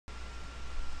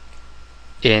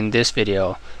In this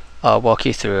video, I'll walk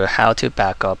you through how to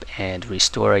backup and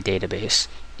restore a database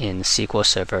in SQL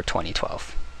Server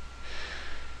 2012.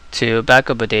 To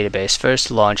backup a database,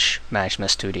 first launch Management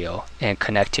Studio and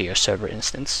connect to your server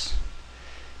instance.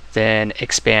 Then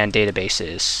expand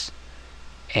databases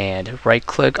and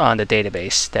right-click on the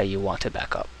database that you want to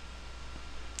backup.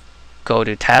 Go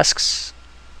to Tasks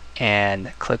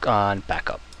and click on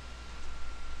Backup.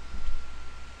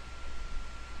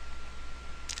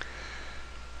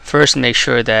 First, make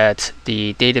sure that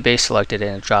the database selected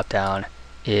in the drop-down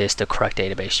is the correct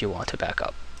database you want to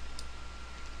backup.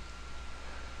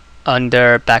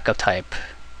 Under Backup Type,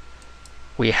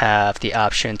 we have the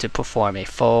option to perform a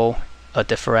full, a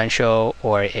differential,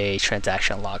 or a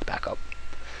transaction log backup.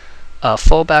 A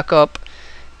full backup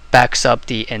backs up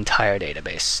the entire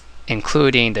database,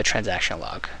 including the transaction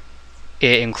log.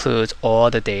 It includes all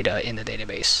the data in the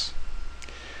database.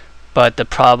 But the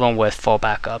problem with full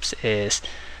backups is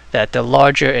that the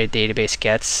larger a database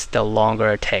gets, the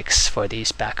longer it takes for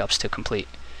these backups to complete.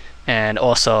 And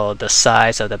also the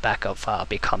size of the backup file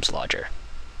becomes larger.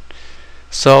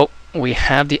 So we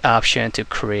have the option to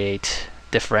create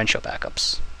differential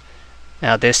backups.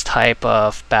 Now this type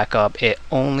of backup, it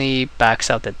only backs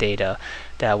up the data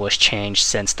that was changed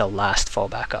since the last full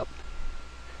backup.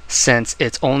 Since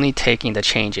it's only taking the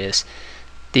changes,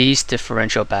 these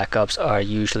differential backups are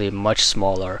usually much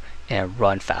smaller and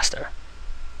run faster.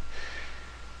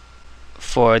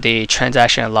 For the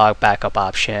transaction log backup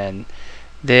option,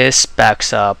 this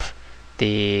backs up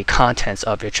the contents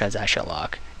of your transaction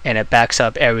log, and it backs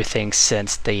up everything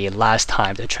since the last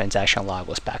time the transaction log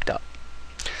was backed up.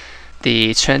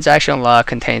 The transaction log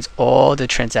contains all the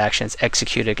transactions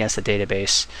executed against the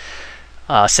database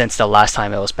since the last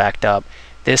time it was backed up.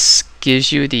 This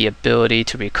gives you the ability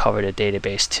to recover the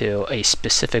database to a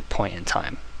specific point in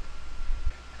time.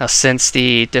 Now, since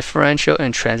the differential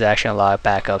and transaction log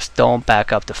backups don't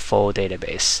back up the full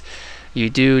database, you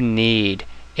do need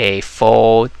a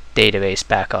full database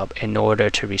backup in order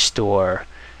to restore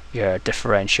your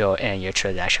differential and your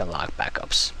transaction log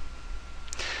backups.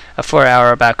 For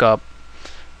our backup,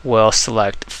 we'll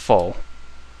select full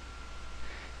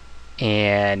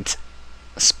and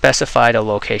specify the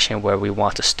location where we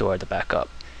want to store the backup.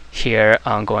 Here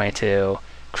I'm going to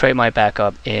create my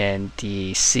backup in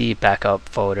the C backup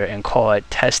folder and call it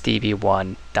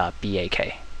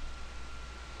testdb1.bak.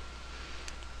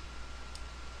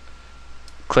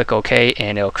 Click OK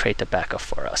and it'll create the backup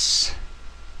for us.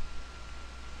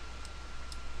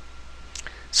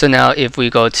 So now if we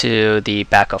go to the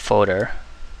backup folder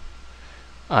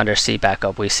under C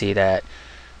backup, we see that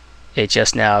it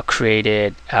just now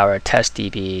created our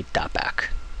testdb.back.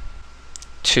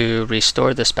 To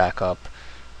restore this backup,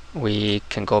 we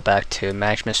can go back to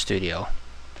Management Studio,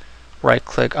 right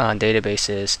click on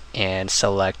databases and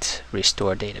select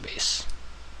Restore Database.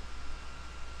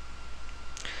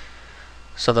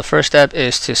 So the first step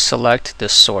is to select the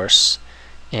source,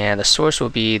 and the source will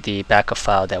be the backup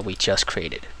file that we just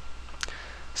created.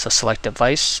 So select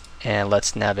Device and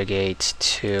let's navigate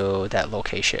to that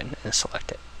location and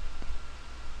select it.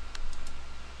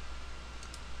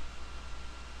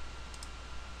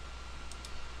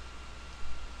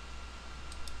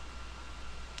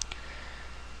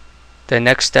 The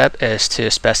next step is to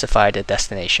specify the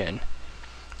destination,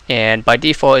 and by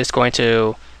default it's going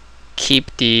to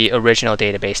keep the original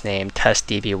database name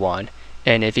testdb1,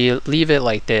 and if you leave it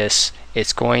like this,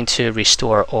 it's going to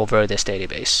restore over this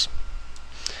database.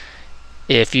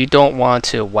 If you don't want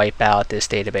to wipe out this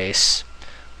database,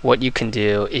 what you can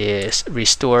do is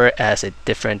restore it as a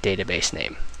different database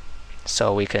name.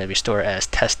 So we can restore it as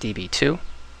testdb2,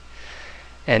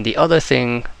 and the other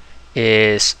thing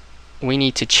is we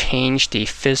need to change the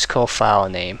physical file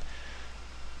name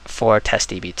for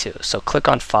testdb2. So click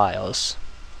on Files,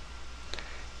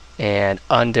 and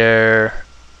under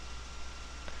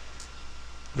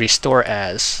Restore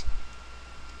As,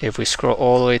 if we scroll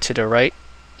all the way to the right,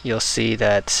 you'll see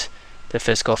that the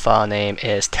physical file name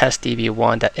is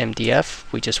testdb1.mdf.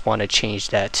 We just want to change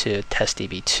that to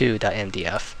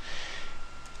testdb2.mdf,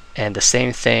 and the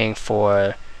same thing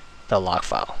for the log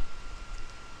file,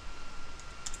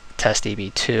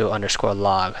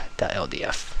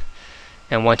 testdb2_log.ldf.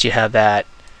 And once you have that,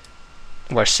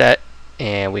 we're set,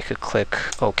 and we could click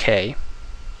OK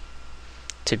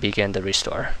to begin the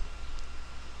restore.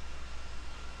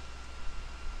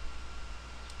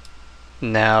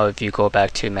 Now if you go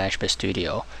back to Management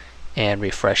Studio and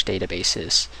refresh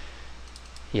databases,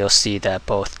 you'll see that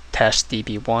both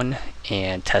testdb1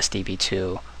 and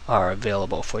testdb2 are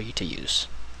available for you to use.